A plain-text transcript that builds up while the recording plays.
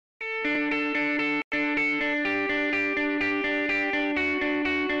Well,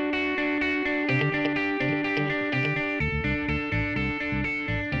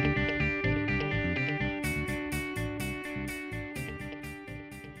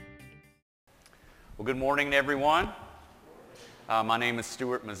 good morning to everyone. My name is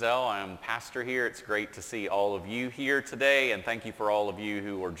Stuart Mazzell. I'm pastor here. It's great to see all of you here today, and thank you for all of you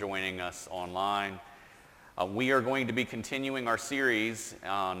who are joining us online. We are going to be continuing our series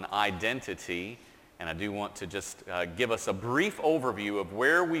on identity, and I do want to just give us a brief overview of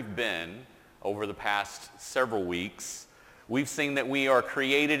where we've been over the past several weeks. We've seen that we are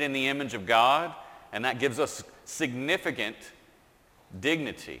created in the image of God, and that gives us significant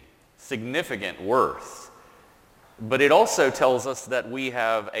dignity, significant worth. But it also tells us that we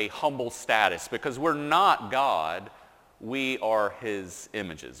have a humble status because we're not God, we are His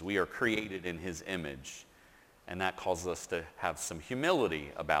images. We are created in His image, and that causes us to have some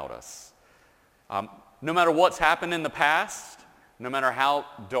humility about us. No matter what's happened in the past, no matter how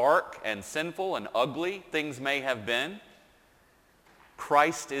dark and sinful and ugly things may have been,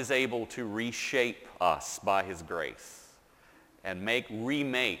 Christ is able to reshape us by His grace and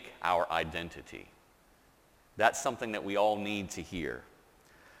remake our identity. That's something that we all need to hear.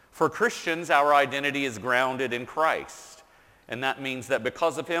 For Christians, our identity is grounded in Christ. And that means that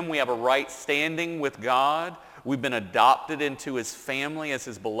because of Him, we have a right standing with God. We've been adopted into His family as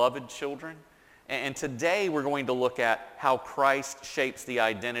His beloved children. And today we're going to look at how Christ shapes the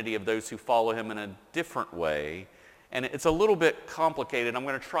identity of those who follow Him in a different way. And it's a little bit complicated. I'm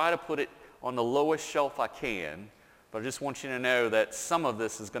going to try to put it on the lowest shelf I can. But I just want you to know that some of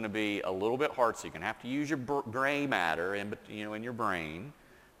this is going to be a little bit hard, so you're going to have to use your gray matter in your brain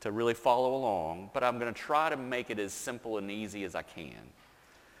to really follow along. But I'm going to try to make it as simple and easy as I can.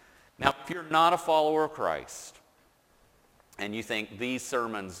 Now, if you're not a follower of Christ and you think these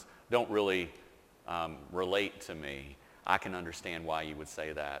sermons don't really relate to me, I can understand why you would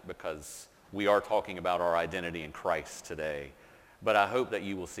say that, because we are talking about our identity in Christ today. But I hope that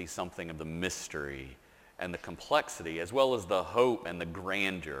you will see something of the mystery and the complexity, as well as the hope and the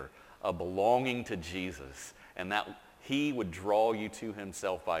grandeur of belonging to Jesus, and that He would draw you to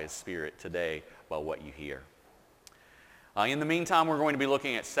Himself by His Spirit today by what you hear. In the meantime, we're going to be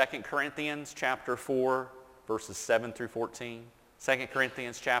looking at 2 Corinthians chapter 4, verses 7 through 14. 2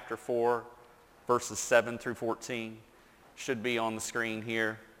 Corinthians chapter 4, verses 7 through 14. Should be on the screen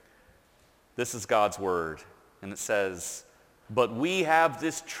here. This is God's Word, and it says, "But we have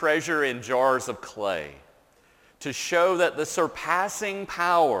this treasure in jars of clay, to show that the surpassing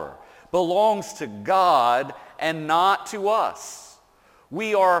power belongs to God and not to us.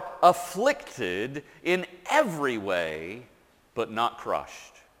 We are afflicted in every way, but not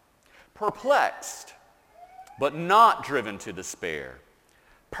crushed. Perplexed, but not driven to despair.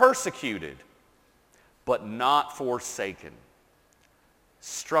 Persecuted, but not forsaken.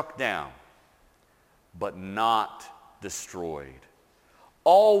 Struck down, but not destroyed.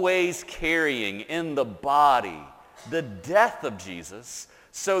 Always carrying in the body the death of Jesus,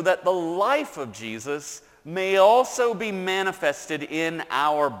 so that the life of Jesus may also be manifested in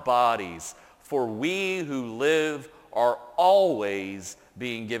our bodies. For we who live are always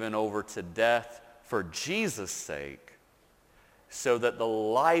being given over to death for Jesus' sake, so that the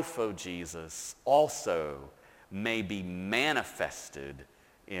life of Jesus also may be manifested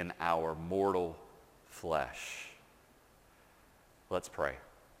in our mortal flesh." Let's pray.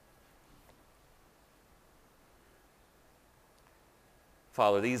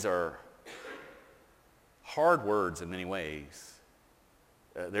 Father, these are hard words in many ways.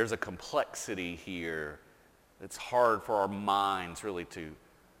 There's a complexity here that's hard for our minds really to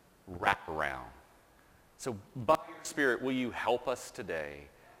wrap around. So by your Spirit, will you help us today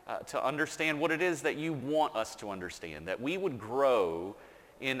to understand what it is that you want us to understand, that we would grow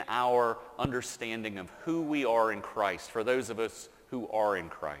in our understanding of who we are in Christ, for those of us who are in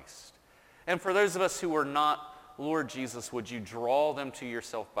Christ. And for those of us who are not, Lord Jesus, would you draw them to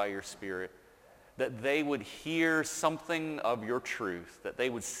yourself by your Spirit, that they would hear something of your truth, that they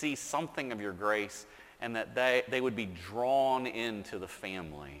would see something of your grace, and that they would be drawn into the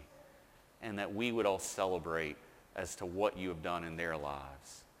family, and that we would all celebrate as to what you have done in their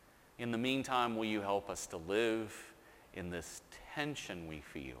lives. In the meantime, will you help us to live in this tension we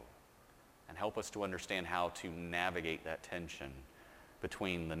feel, and help us to understand how to navigate that tension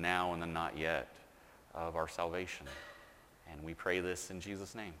between the now and the not yet of our salvation. And we pray this in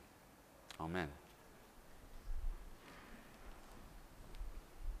Jesus' name. Amen.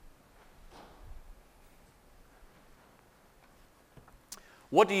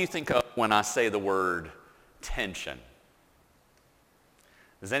 What do you think of when I say the word tension?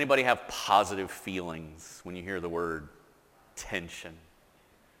 Does anybody have positive feelings when you hear the word tension?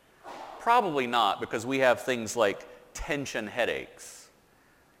 Probably not, because we have things like tension headaches.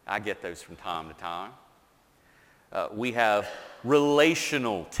 I get those from time to time. We have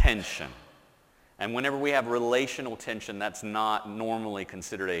relational tension. And whenever we have relational tension, that's not normally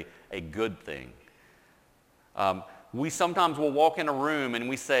considered a good thing. We sometimes will walk in a room and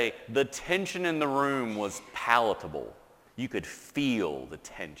we say, the tension in the room was palatable. You could feel the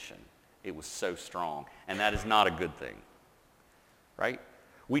tension. It was so strong. And that is not a good thing. Right?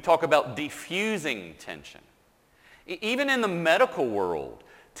 We talk about diffusing tension. Even in the medical world,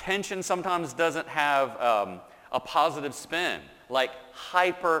 tension sometimes doesn't have a positive spin, like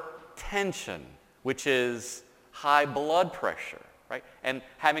hypertension, which is high blood pressure, right? And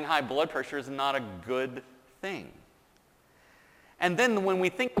having high blood pressure is not a good thing. And then when we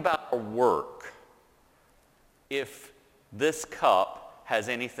think about our work, if this cup has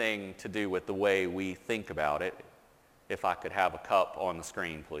anything to do with the way we think about it, if I could have a cup on the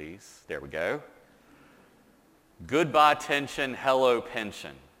screen, please. There we go. Goodbye tension, hello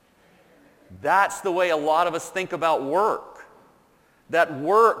pension. That's the way a lot of us think about work. That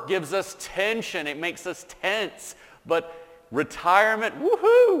work gives us tension. It makes us tense. But retirement,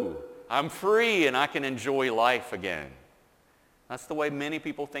 woohoo! I'm free and I can enjoy life again. That's the way many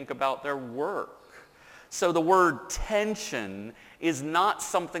people think about their work. So the word tension is not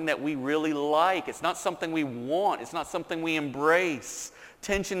something that we really like. It's not something we want. It's not something we embrace.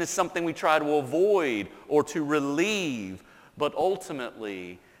 Tension is something we try to avoid or to relieve. But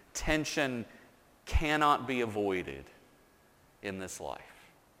ultimately, tension cannot be avoided in this life.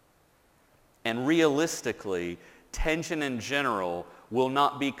 And realistically, tension in general will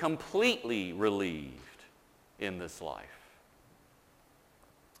not be completely relieved in this life.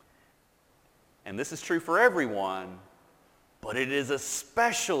 And this is true for everyone, but it is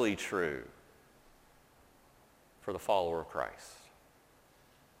especially true for the follower of Christ.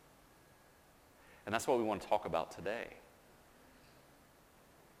 And that's what we want to talk about today.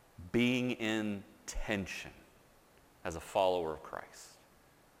 Being in tension as a follower of Christ.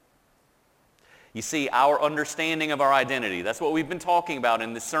 You see, our understanding of our identity, that's what we've been talking about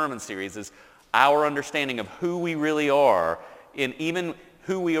in this sermon series, is our understanding of who we really are, in even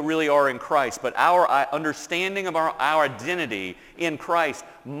who we really are in Christ. But our understanding of our identity in Christ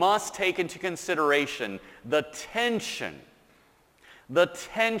must take into consideration the tension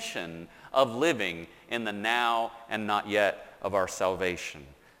of living in the now and not yet of our salvation.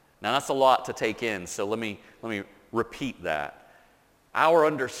 Now that's a lot to take in, so let me repeat that. Our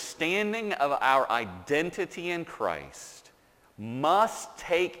understanding of our identity in Christ must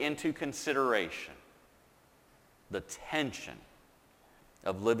take into consideration the tension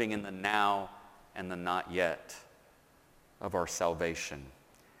of living in the now and the not yet of our salvation.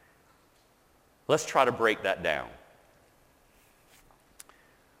 Let's try to break that down.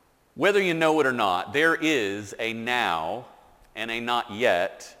 Whether you know it or not, there is a now and a not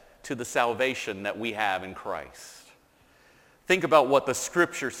yet to the salvation that we have in Christ. Think about what the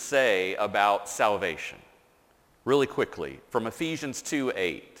scriptures say about salvation. Really quickly, from Ephesians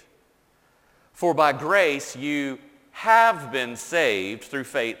 2:8. For by grace you have been saved through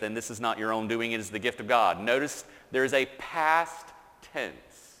faith, and this is not your own doing, it is the gift of God. Notice there is a past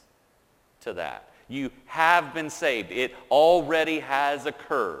tense to that. You have been saved. It already has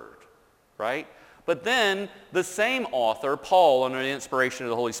occurred, right? But then the same author, Paul, under the inspiration of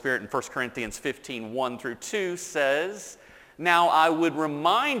the Holy Spirit in 1 Corinthians 15:1-2 says, now I would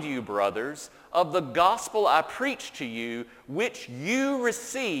remind you, brothers, of the gospel I preached to you, which you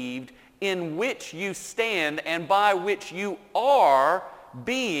received, in which you stand, and by which you are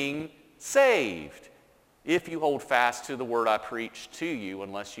being saved, if you hold fast to the word I preached to you,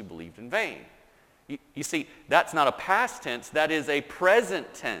 unless you believed in vain. You see, that's not a past tense, that is a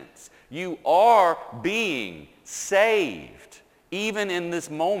present tense. You are being saved, even in this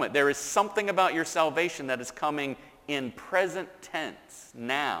moment. There is something about your salvation that is coming in present tense,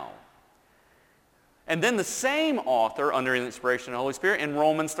 now. And then the same author, under the inspiration of the Holy Spirit, in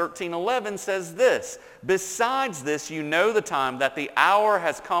Romans 13:11 says this, besides this, you know the time that the hour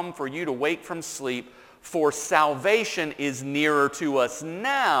has come for you to wake from sleep, for salvation is nearer to us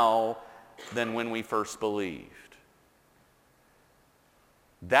now than when we first believed.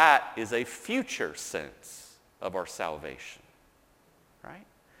 That is a future sense of our salvation, right?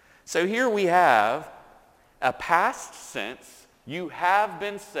 So here we have a past sense, you have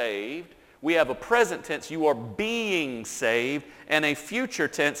been saved. We have a present tense, you are being saved, and a future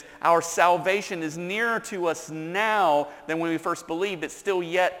tense, our salvation is nearer to us now than when we first believed. It's still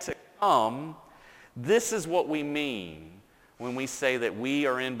yet to come. This is what we mean when we say that we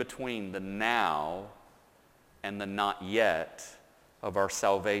are in between the now and the not yet of our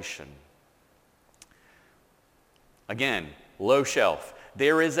salvation. Again, low shelf.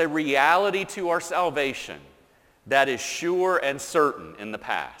 There is a reality to our salvation that is sure and certain in the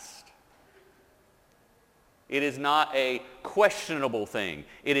past. It is not a questionable thing.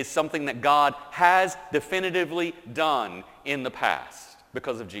 It is something that God has definitively done in the past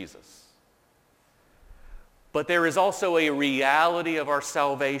because of Jesus. But there is also a reality of our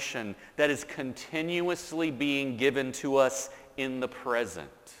salvation that is continuously being given to us in the present.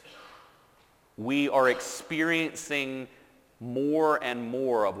 We are experiencing more and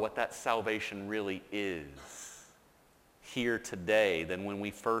more of what that salvation really is here today than when we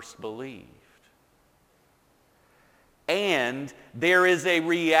first believed. And there is a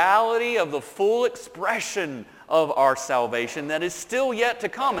reality of the full expression of our salvation that is still yet to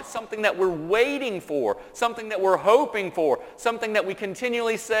come. It's something that we're waiting for, something that we're hoping for, something that we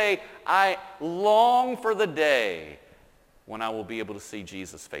continually say, I long for the day when I will be able to see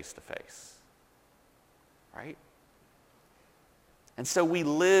Jesus face to face. Right? And so we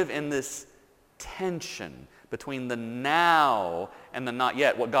live in this tension between the now and the not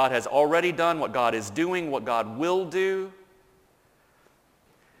yet. What God has already done, what God is doing, what God will do.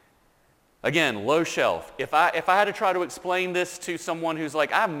 Again, low shelf. If I had to try to explain this to someone who's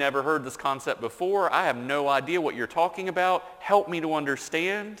like, I've never heard this concept before, I have no idea what you're talking about, help me to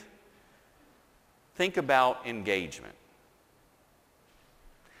understand. Think about engagement.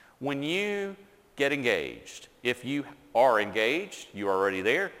 When you get engaged, if you are engaged, you're already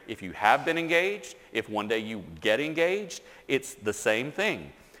there. If you have been engaged, if one day you get engaged, it's the same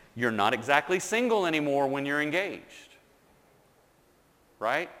thing. You're not exactly single anymore when you're engaged.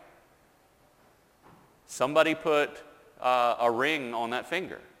 Right? Somebody put a ring on that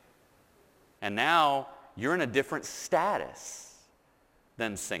finger. And now you're in a different status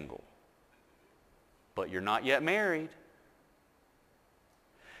than single. But you're not yet married.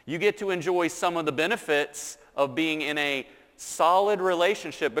 You get to enjoy some of the benefits of being in a solid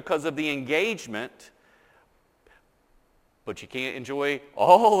relationship because of the engagement, but you can't enjoy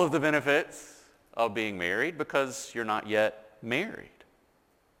all of the benefits of being married because you're not yet married.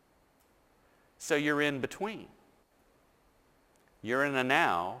 So you're in between. You're in a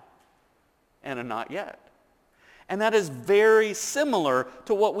now and a not yet. And that is very similar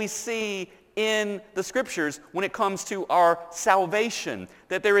to what we see in the Scriptures when it comes to our salvation,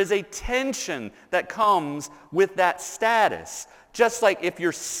 that there is a tension that comes with that status. Just like if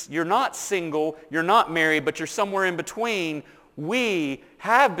you're not single, you're not married, but you're somewhere in between, we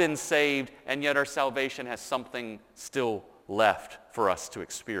have been saved, and yet our salvation has something still left for us to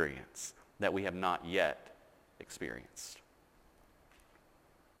experience that we have not yet experienced.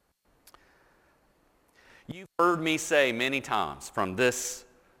 You've heard me say many times from this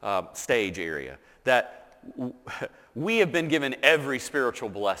stage area that we have been given every spiritual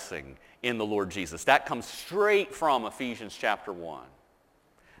blessing in the Lord Jesus. That comes straight from Ephesians chapter 1.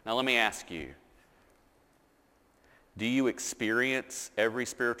 Now let me ask you, do you experience every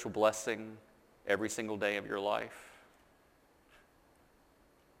spiritual blessing every single day of your life?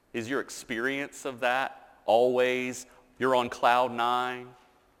 Is your experience of that always, you're on cloud 9?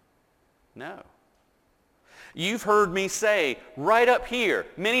 No. You've heard me say right up here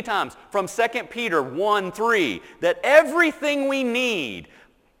many times from 2 Peter 1:3 that everything we need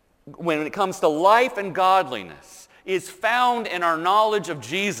when it comes to life and godliness is found in our knowledge of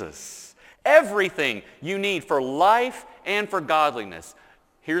Jesus. Everything you need for life and for godliness.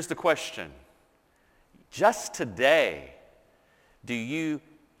 Here's the question. Just today, do you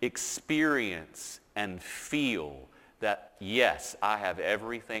experience and feel that, yes, I have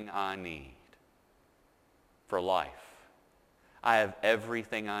everything I need for life? I have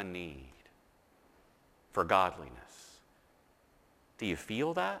everything I need for godliness. Do you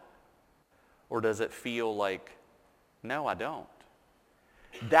feel that? Or does it feel like, no, I don't?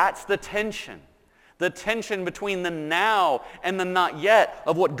 That's the tension. The tension between the now and the not yet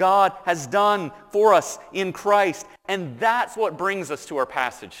of what God has done for us in Christ. And that's what brings us to our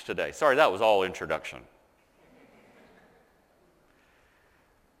passage today. Sorry, that was all introduction.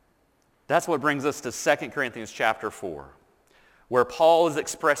 That's what brings us to 2 Corinthians chapter 4, where Paul is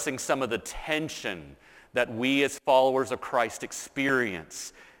expressing some of the tension that we as followers of Christ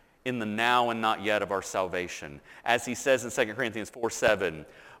experience in the now and not yet of our salvation. As he says in 2 Corinthians 4:7,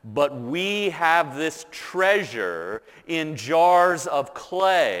 but we have this treasure in jars of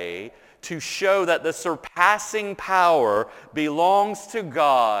clay to show that the surpassing power belongs to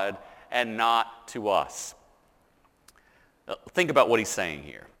God and not to us. Think about what he's saying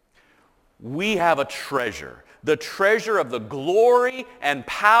here. We have a treasure. The treasure of the glory and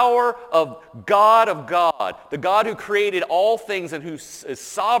power of God, the God who created all things and who is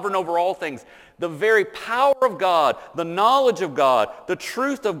sovereign over all things. The very power of God, the knowledge of God, the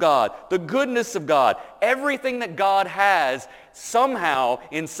truth of God, the goodness of God, everything that God has somehow,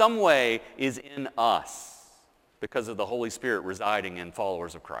 in some way, is in us because of the Holy Spirit residing in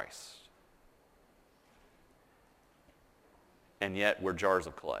followers of Christ. And yet we're jars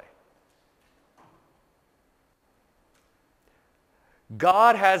of clay.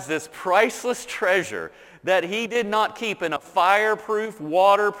 God has this priceless treasure that he did not keep in a fireproof,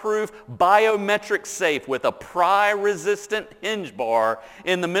 waterproof, biometric safe with a pry-resistant hinge bar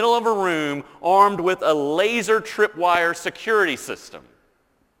in the middle of a room armed with a laser tripwire security system.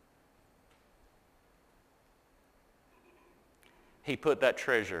 He put that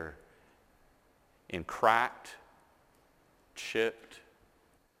treasure in cracked, chipped,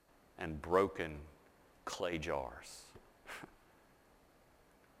 and broken clay jars.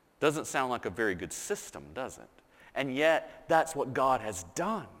 Doesn't sound like a very good system, does it? And yet, that's what God has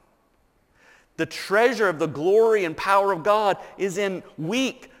done. The treasure of the glory and power of God is in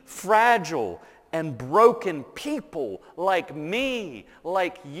weak, fragile, and broken people like me,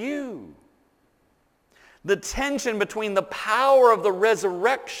 like you. The tension between the power of the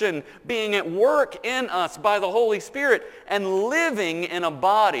resurrection being at work in us by the Holy Spirit and living in a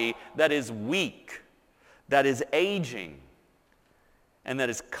body that is weak, that is aging, and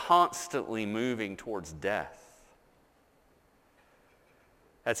that is constantly moving towards death.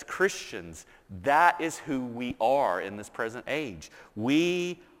 As Christians, that is who we are in this present age.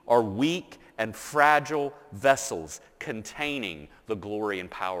 We are weak and fragile vessels containing the glory and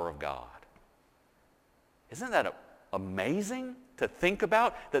power of God. Isn't that amazing to think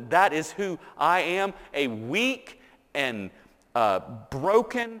about? That is who I am, a weak and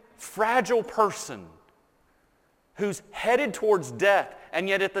broken, fragile person who's headed towards death, and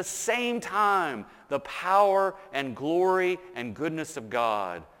yet at the same time, the power and glory and goodness of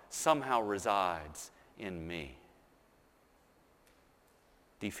God somehow resides in me.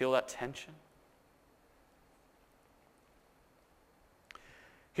 Do you feel that tension?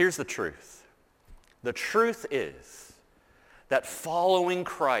 Here's the truth. The truth is that following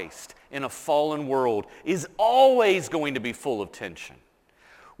Christ in a fallen world is always going to be full of tension.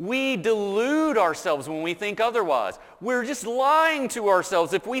 We delude ourselves when we think otherwise. We're just lying to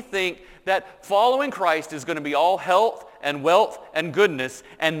ourselves if we think that following Christ is going to be all health and wealth and goodness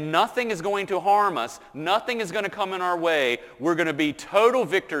and nothing is going to harm us, nothing is going to come in our way. We're going to be total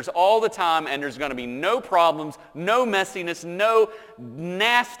victors all the time and there's going to be no problems, no messiness, no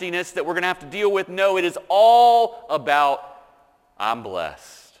nastiness that we're going to have to deal with. No, it is all about I'm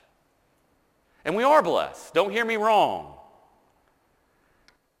blessed. And we are blessed. Don't hear me wrong.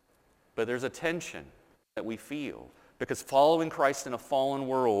 But there's a tension that we feel because following Christ in a fallen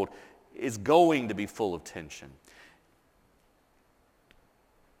world is going to be full of tension.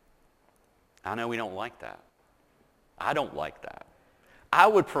 I know we don't like that. I don't like that. I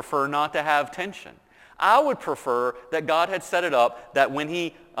would prefer not to have tension. I would prefer that God had set it up that when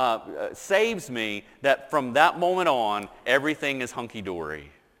he saves me, that from that moment on, everything is hunky-dory.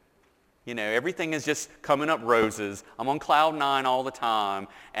 You know, everything is just coming up roses. I'm on cloud 9 all the time,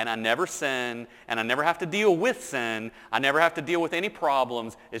 and I never sin, and I never have to deal with sin. I never have to deal with any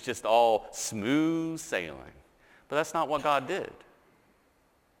problems. It's just all smooth sailing. But that's not what God did.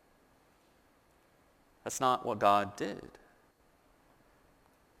 That's not what God did.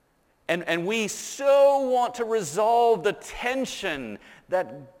 And we so want to resolve the tension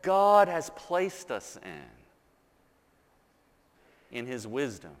that God has placed us in his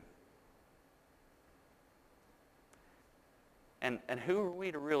wisdom. And who are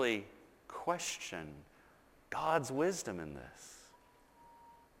we to really question God's wisdom in this?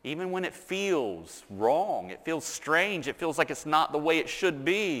 Even when it feels wrong, it feels strange, it feels like it's not the way it should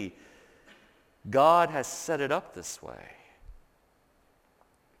be, God has set it up this way.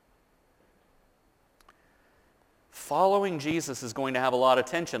 Following Jesus is going to have a lot of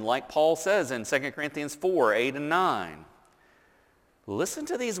tension, like Paul says in 2 Corinthians 4, 8 and 9. Listen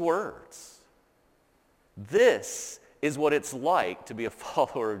to these words. This is what it's like to be a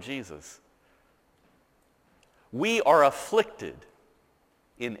follower of Jesus. We are afflicted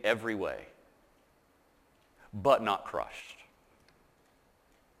in every way, but not crushed.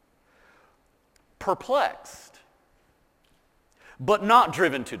 Perplexed, but not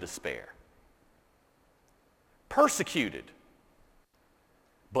driven to despair. Persecuted,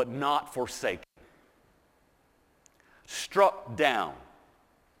 but not forsaken. Struck down,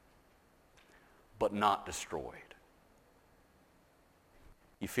 but not destroyed.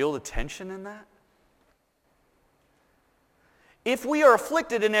 You feel the tension in that? If we are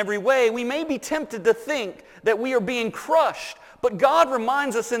afflicted in every way, we may be tempted to think that we are being crushed. But God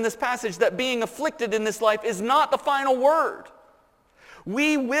reminds us in this passage that being afflicted in this life is not the final word.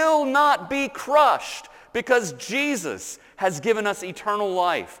 We will not be crushed because Jesus has given us eternal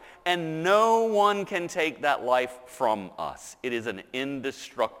life, and no one can take that life from us. It is an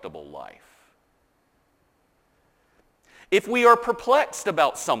indestructible life. If we are perplexed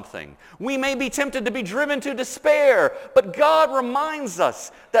about something, we may be tempted to be driven to despair, but God reminds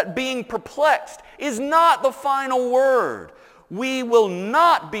us that being perplexed is not the final word. We will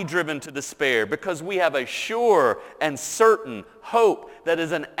not be driven to despair because we have a sure and certain hope that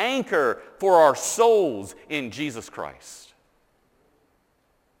is an anchor for our souls in Jesus Christ.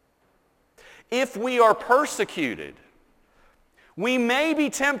 If we are persecuted, we may be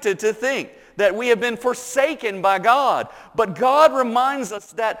tempted to think that we have been forsaken by God, but God reminds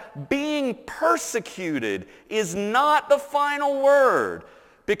us that being persecuted is not the final word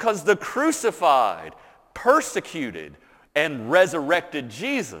because the crucified, persecuted, and resurrected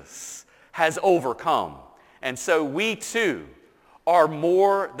Jesus has overcome. And so we too are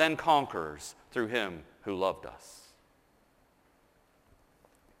more than conquerors through him who loved us.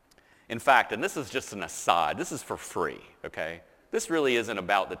 In fact, and this is just an aside, this is for free, okay? This really isn't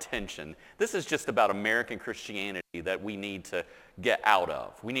about the tension. This is just about American Christianity that we need to get out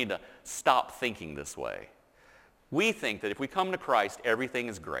of. We need to stop thinking this way. We think that if we come to Christ, everything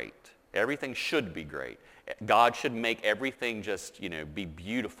is great. Everything should be great. God should make everything just, be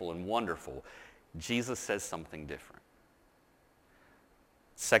beautiful and wonderful. Jesus says something different.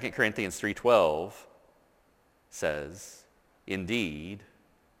 2 Corinthians 3:12 says, "Indeed,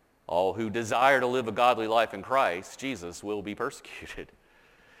 all who desire to live a godly life in Christ, Jesus, will be persecuted."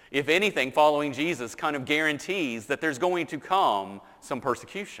 If anything, following Jesus kind of guarantees that there's going to come some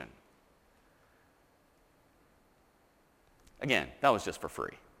persecution. Again, that was just for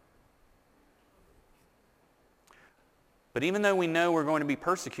free. But even though we know we're going to be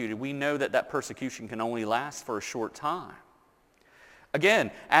persecuted, we know that that persecution can only last for a short time.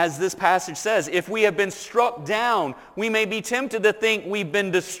 Again, as this passage says, if we have been struck down, we may be tempted to think we've been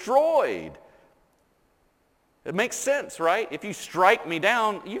destroyed. It makes sense, right? If you strike me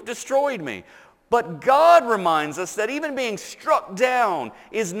down, you've destroyed me. But God reminds us that even being struck down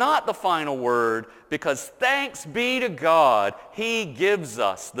is not the final word because thanks be to God, he gives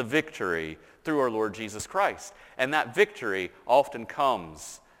us the victory through our Lord Jesus Christ. And that victory often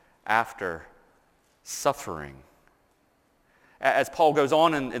comes after suffering. As Paul goes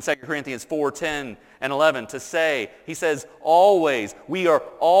on in 2 Corinthians 4:10 and 11 to say, he says, we are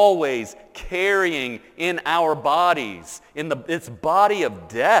always carrying in our bodies, its body of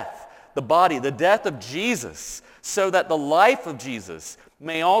death, the death of Jesus, so that the life of Jesus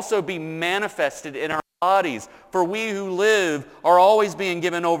may also be manifested in our bodies. For we who live are always being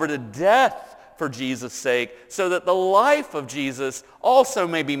given over to death for Jesus' sake, so that the life of Jesus also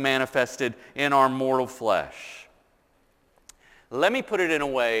may be manifested in our mortal flesh. Let me put it in a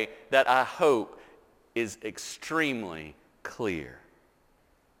way that I hope is extremely clear.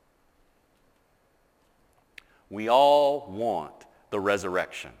 We all want the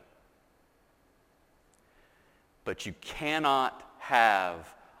resurrection. But you cannot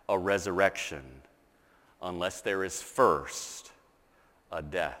have a resurrection unless there is first a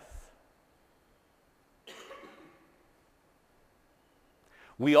death.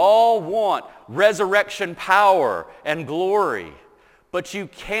 We all want resurrection power and glory, but you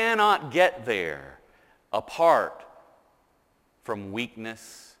cannot get there apart from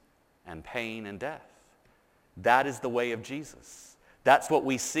weakness and pain and death. That is the way of Jesus. That's what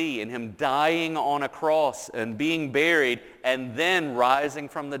we see in him dying on a cross and being buried and then rising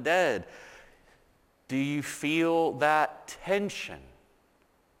from the dead. Do you feel that tension?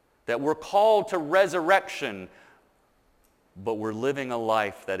 That we're called to resurrection, but we're living a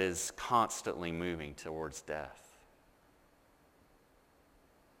life that is constantly moving towards death.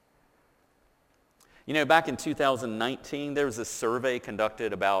 Back in 2019, there was a survey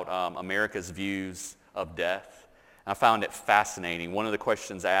conducted about America's views of death. I found it fascinating. One of the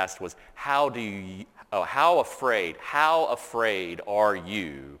questions asked was, how afraid are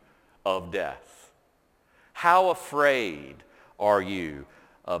you of death? How afraid are you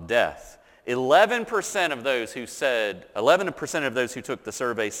of death? 11% of those who took the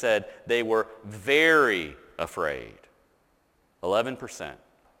survey said they were very afraid. 11%.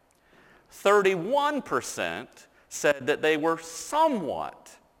 31% said that they were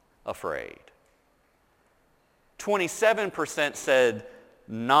somewhat afraid. 27% said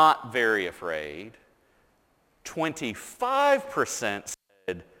not very afraid. 25%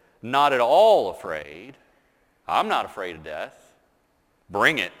 said not at all afraid. I'm not afraid of death.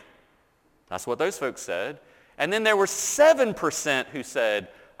 Bring it. That's what those folks said. And then there were 7% who said,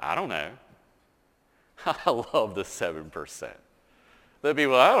 I don't know. I love the 7%. The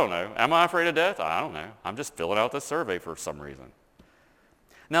people, I don't know. Am I afraid of death? I don't know. I'm just filling out this survey for some reason.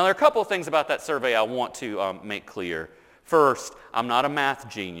 Now, there are a couple of things about that survey I want to make clear. First, I'm not a math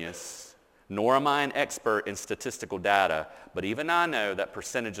genius, nor am I an expert in statistical data, but even I know that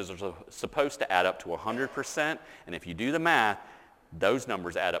percentages are supposed to add up to 100%, and if you do the math, those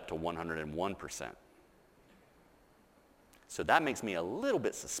numbers add up to 101%. So that makes me a little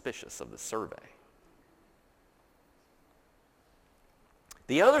bit suspicious of the survey.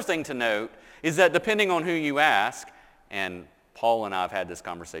 The other thing to note is that depending on who you ask, and Paul and I have had this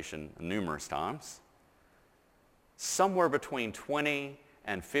conversation numerous times, somewhere between 20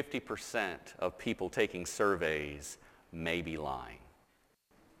 and 50% of people taking surveys may be lying.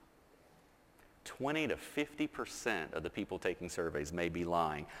 20 to 50% of the people taking surveys may be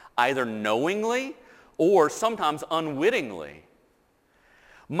lying, either knowingly or sometimes unwittingly.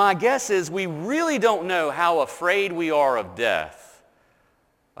 My guess is we really don't know how afraid we are of death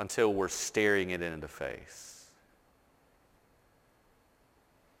until we're staring it in the face.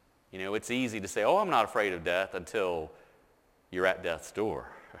 You know, it's easy to say, oh, I'm not afraid of death until you're at death's door.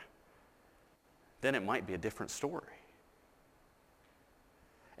 Then it might be a different story.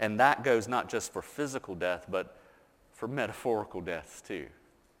 And that goes not just for physical death, but for metaphorical deaths too.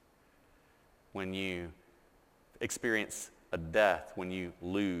 When you experience a death, when you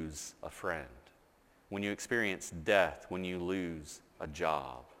lose a friend. When you experience death, when you lose a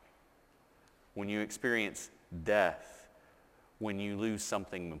job. When you experience death, when you lose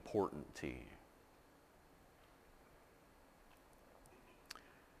something important to you.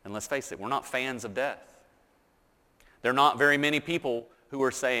 And let's face it, we're not fans of death. There are not very many people who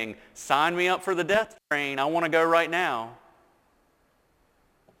are saying, sign me up for the death train, I want to go right now.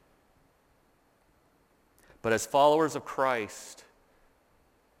 But as followers of Christ,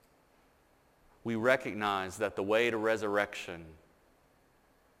 we recognize that the way to resurrection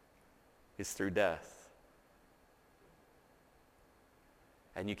is through death.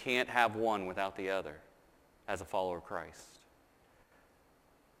 And you can't have one without the other as a follower of Christ.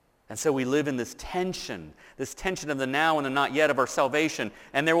 And so we live in this tension of the now and the not yet of our salvation.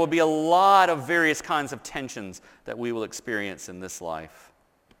 And there will be a lot of various kinds of tensions that we will experience in this life.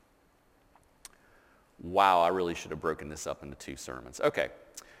 Wow, I really should have broken this up into 2 sermons. Okay,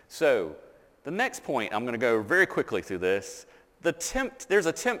 so the next point, I'm going to go very quickly through this. There's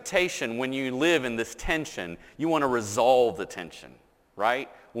a temptation when you live in this tension. You want to resolve the tension, right?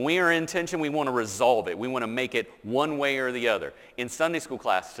 When we are in tension, we want to resolve it. We want to make it one way or the other. In Sunday school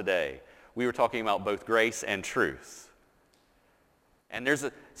class today, we were talking about both grace and truth.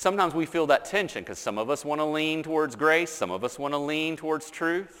 And sometimes we feel that tension because some of us want to lean towards grace, some of us want to lean towards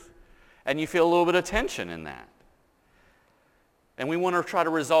truth, and you feel a little bit of tension in that. And we want to try to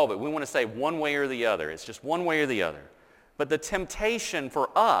resolve it. We want to say one way or the other. It's just one way or the other. But the temptation for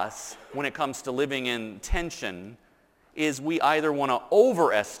us when it comes to living in tension is we either want to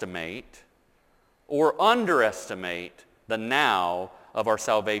overestimate or underestimate the now of our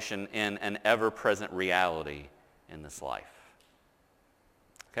salvation in an ever-present reality in this life.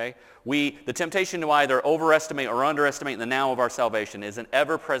 Okay? The temptation to either overestimate or underestimate the now of our salvation is an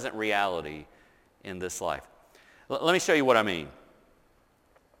ever-present reality in this life. Let me show you what I mean.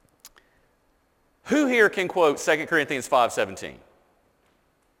 Who here can quote 2 Corinthians 5:17?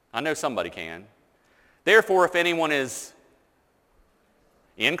 I know somebody can. Therefore, if anyone is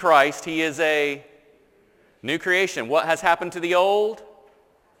in Christ, he is a new creation. What has happened to the old?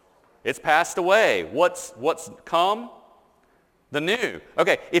 It's passed away. What's come? The new.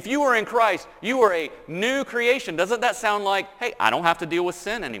 Okay, if you are in Christ, you are a new creation. Doesn't that sound like, hey, I don't have to deal with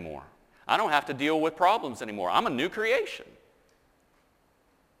sin anymore. I don't have to deal with problems anymore. I'm a new creation.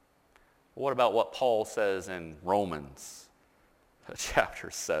 What about what Paul says in Romans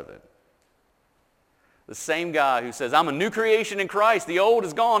chapter 7? The same guy who says, I'm a new creation in Christ. The old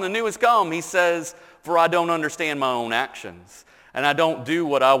is gone, the new has come. He says, for I don't understand my own actions, and I don't do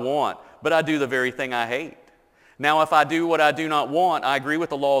what I want, but I do the very thing I hate. Now, if I do what I do not want, I agree with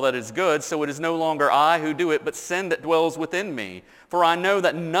the law that is good, so it is no longer I who do it, but sin that dwells within me. For I know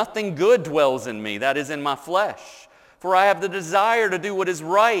that nothing good dwells in me, that is in my flesh. For I have the desire to do what is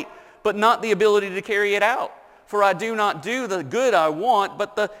right, but not the ability to carry it out. For I do not do the good I want,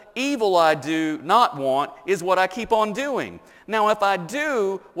 but the evil I do not want is what I keep on doing. Now if I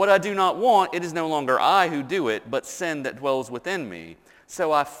do what I do not want, it is no longer I who do it, but sin that dwells within me.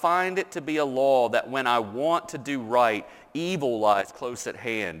 So I find it to be a law that when I want to do right, evil lies close at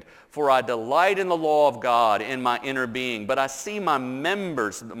hand. For I delight in the law of God in my inner being, but I see my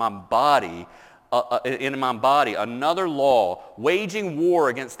members, my body, in my body, another law, waging war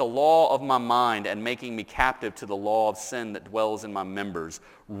against the law of my mind and making me captive to the law of sin that dwells in my members.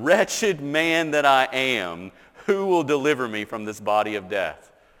 Wretched man that I am, who will deliver me from this body of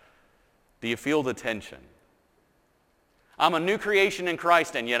death? Do you feel the tension? I'm a new creation in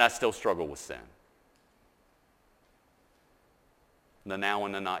Christ, and yet I still struggle with sin. The now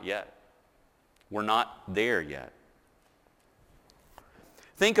and the not yet. We're not there yet.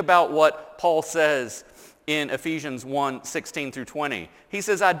 Think about what Paul says in Ephesians 1:16 through 20. He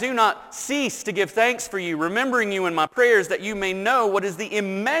says, I do not cease to give thanks for you, remembering you in my prayers, that you may know what is the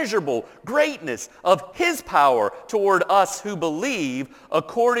immeasurable greatness of his power toward us who believe,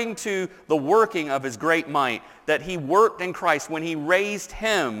 according to the working of his great might, that he worked in Christ when he raised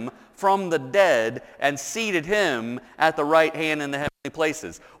him from the dead and seated him at the right hand in the heavenly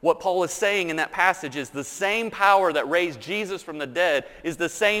places. What Paul is saying in that passage is the same power that raised Jesus from the dead is the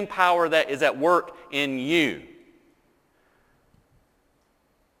same power that is at work in you.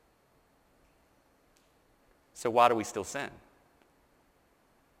 So why do we still sin?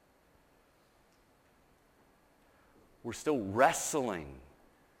 We're still wrestling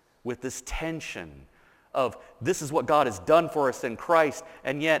with this tension of this is what God has done for us in Christ,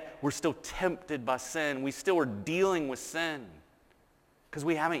 and yet we're still tempted by sin. We still are dealing with sin because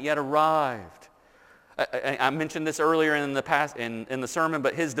we haven't yet arrived. I mentioned this earlier in the sermon,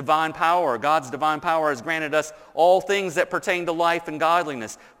 but his divine power, God's divine power, has granted us all things that pertain to life and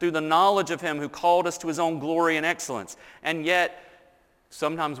godliness through the knowledge of him who called us to his own glory and excellence. And yet,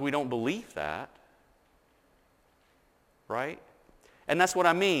 sometimes we don't believe that, right? And that's what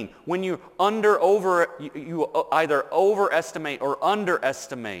I mean. When you you either overestimate or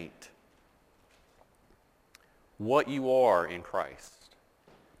underestimate what you are in Christ.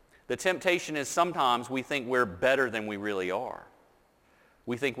 The temptation is sometimes we think we're better than we really are.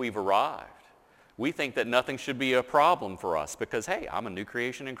 We think we've arrived. We think that nothing should be a problem for us because, hey, I'm a new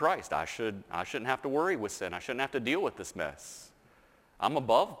creation in Christ. I shouldn't have to worry with sin. I shouldn't have to deal with this mess. I'm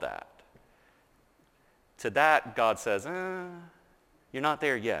above that. To that, God says, you're not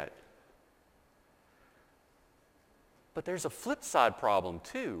there yet. But there's a flip side problem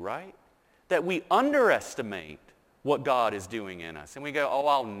too, right? That we underestimate what God is doing in us. And we go, oh,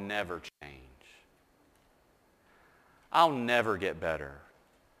 I'll never change. I'll never get better.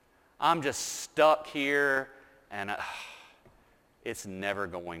 I'm just stuck here and it's never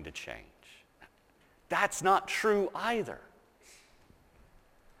going to change. That's not true either.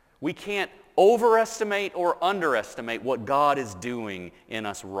 We can't overestimate or underestimate what God is doing in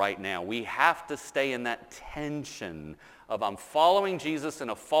us right now. We have to stay in that tension of I'm following Jesus in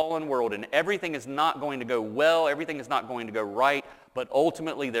a fallen world and everything is not going to go well, everything is not going to go right, but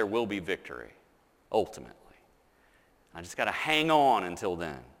ultimately there will be victory. Ultimately. I just got to hang on until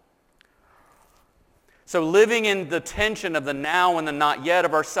then. So living in the tension of the now and the not yet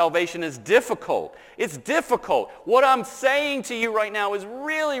of our salvation is difficult. It's difficult. What I'm saying to you right now is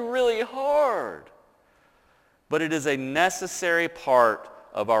really, really hard. But it is a necessary part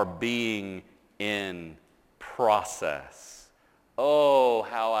of our being in process. Oh,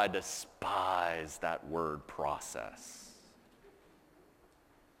 how I despise that word process.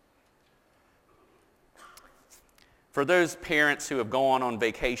 For those parents who have gone on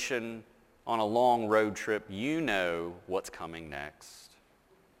vacation on a long road trip, you know what's coming next.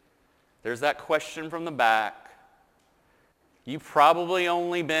 There's that question from the back. You've probably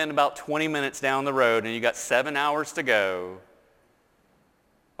only been about 20 minutes down the road and you got 7 hours to go.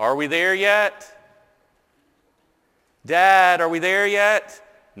 Are we there yet? Dad, are we there yet?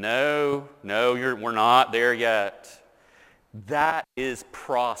 No, we're not there yet. That is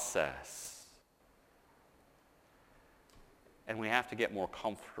process. And we have to get more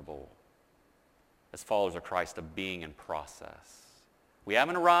comfortable as followers of Christ of being in process. We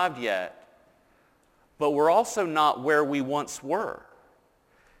haven't arrived yet, but we're also not where we once were.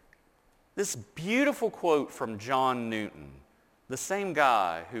 This beautiful quote from John Newton, the same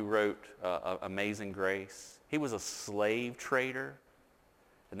guy who wrote Amazing Grace. He was a slave trader,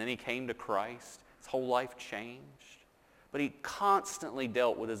 and then he came to Christ. His whole life changed, but he constantly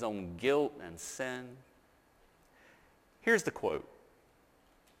dealt with his own guilt and sin. Here's the quote.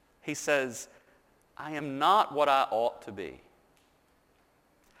 He says, I am not what I ought to be.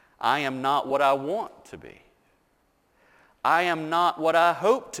 I am not what I want to be. I am not what I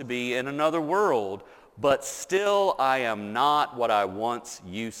hope to be in another world, but still I am not what I once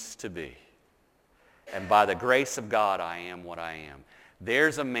used to be. And by the grace of God, I am what I am.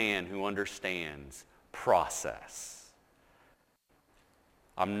 there's a man who understands process.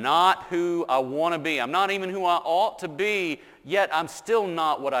 I'm not who I want to be. I'm not even who I ought to be, yet I'm still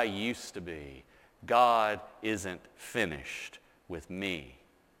not what I used to be. God isn't finished with me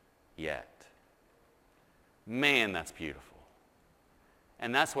yet. Man, that's beautiful.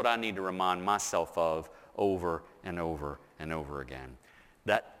 And that's what I need to remind myself of over and over and over again.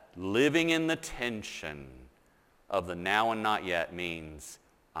 That living in the tension of the now and not yet means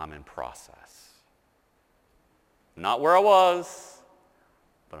I'm in process. Not where I was,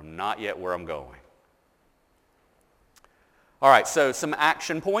 but I'm not yet where I'm going. All right, so some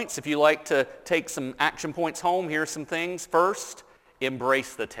action points. If you like to take some action points home, here are some things. First,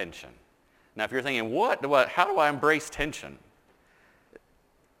 embrace the tension. Now, if you're thinking, how do I embrace tension?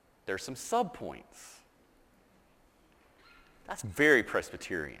 There's some subpoints. That's very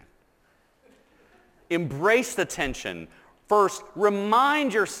Presbyterian. Embrace the tension. First,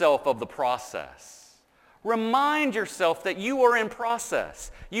 remind yourself of the process. Remind yourself that you are in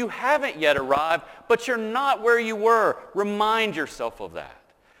process. You haven't yet arrived, but you're not where you were. Remind yourself of that.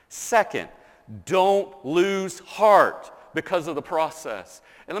 Second, don't lose heart because of the process.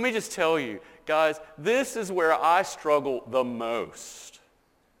 And let me just tell you, guys, this is where I struggle the most.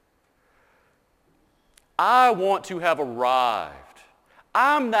 I want to have arrived.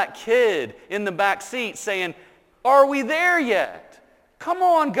 I'm that kid in the back seat saying, are we there yet? Come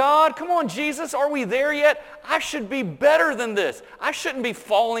on, God. Come on, Jesus. Are we there yet? I should be better than this. I shouldn't be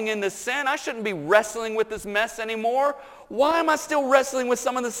falling into sin. I shouldn't be wrestling with this mess anymore. Why am I still wrestling with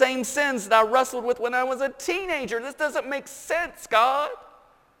some of the same sins that I wrestled with when I was a teenager? This doesn't make sense, God.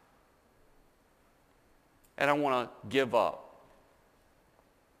 And I want to give up.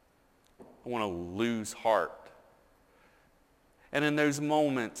 I want to lose heart. And in those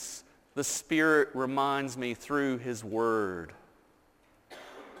moments, the Spirit reminds me through His Word.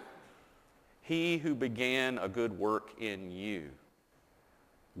 He who began a good work in you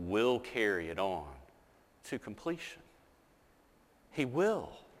will carry it on to completion. He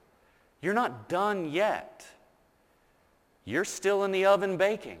will. You're not done yet. You're still in the oven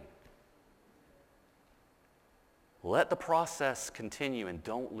baking. Let the process continue and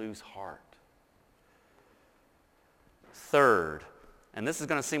don't lose heart. Third, and this is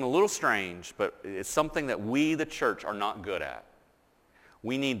going to seem a little strange, but it's something that we, the church, are not good at.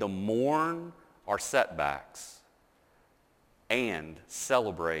 We need to mourn our setbacks and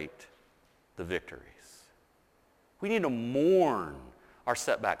celebrate the victories. We need to mourn our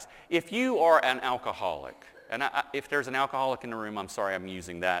setbacks. If you are an alcoholic, and if there's an alcoholic in the room, I'm sorry I'm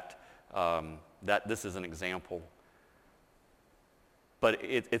using that this is an example. But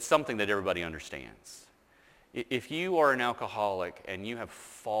it's something that everybody understands. If you are an alcoholic and you have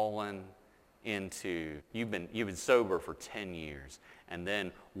fallen into, you've been sober for 10 years, and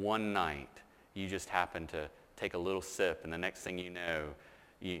then one night you just happen to take a little sip, and the next thing you know,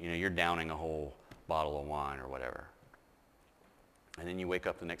 you're downing a whole bottle of wine or whatever. And then you wake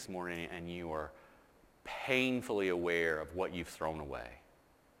up the next morning and you are painfully aware of what you've thrown away.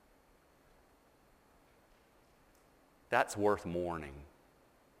 That's worth mourning.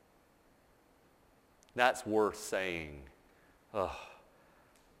 That's worth saying, oh,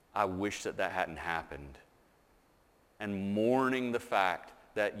 I wish that hadn't happened. And mourning the fact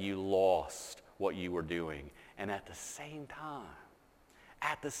that you lost what you were doing. And at the same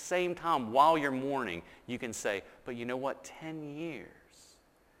time, while you're mourning, you can say, but you know what? 10 years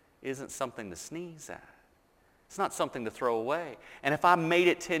isn't something to sneeze at. It's not something to throw away. And if I made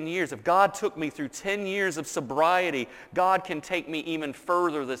it 10 years, if God took me through 10 years of sobriety, God can take me even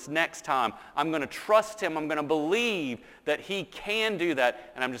further this next time. I'm going to trust Him. I'm going to believe that He can do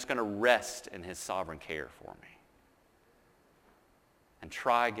that, and I'm just going to rest in His sovereign care for me. And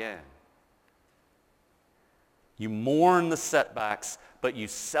try again. You mourn the setbacks, but you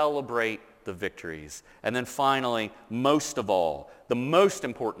celebrate the victories. And then finally, most of all, the most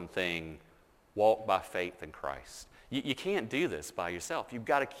important thing, walk by faith in Christ. You can't do this by yourself. You've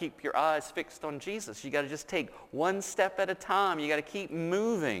got to keep your eyes fixed on Jesus. You've got to just take one step at a time. You've got to keep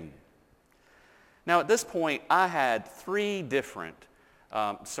moving. Now, at this point, I had 3 different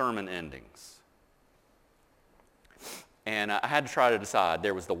sermon endings. And I had to try to decide.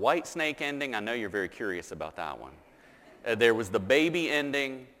 There was the white snake ending. I know you're very curious about that one. There was the baby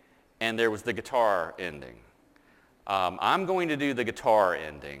ending, and there was the guitar ending. I'm going to do the guitar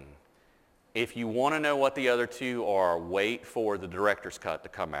ending. If you want to know what the other 2 are, wait for the director's cut to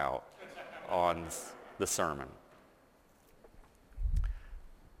come out on the sermon.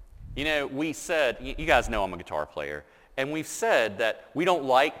 You know, we said, you guys know I'm a guitar player, and we've said that we don't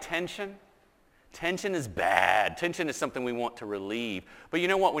like tension. Tension is bad. Tension is something we want to relieve. But you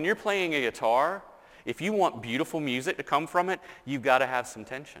know what? When you're playing a guitar, if you want beautiful music to come from it, you've got to have some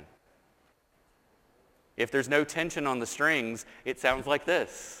tension. If there's no tension on the strings, it sounds like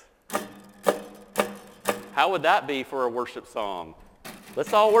this. How would that be for a worship song?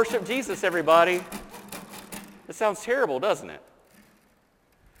 Let's all worship Jesus, everybody. It sounds terrible, doesn't it?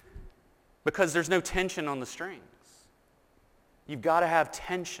 Because there's no tension on the strings. You've got to have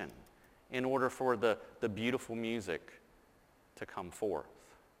tension in order for the beautiful music to come forth.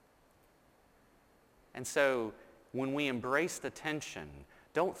 And so when we embrace the tension,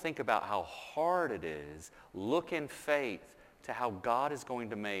 don't think about how hard it is. Look in faith to how God is going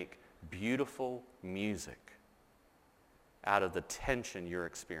to make beautiful music out of the tension you're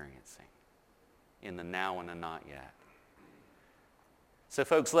experiencing in the now and the not yet. So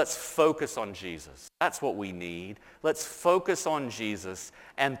folks, let's focus on Jesus. That's what we need. Let's focus on Jesus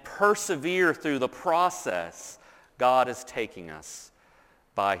and persevere through the process God is taking us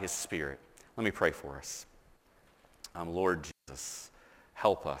by his Spirit. Let me pray for us. Lord Jesus,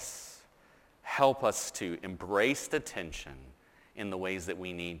 help us. Help us to embrace the tension in the ways that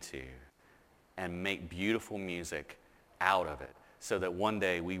we need to and make beautiful music out of it so that one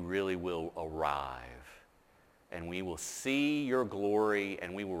day we really will arrive and we will see your glory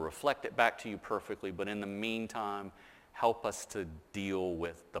and we will reflect it back to you perfectly. But in the meantime, help us to deal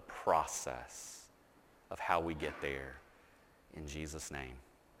with the process of how we get there. In Jesus' name,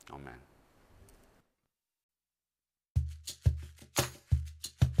 amen.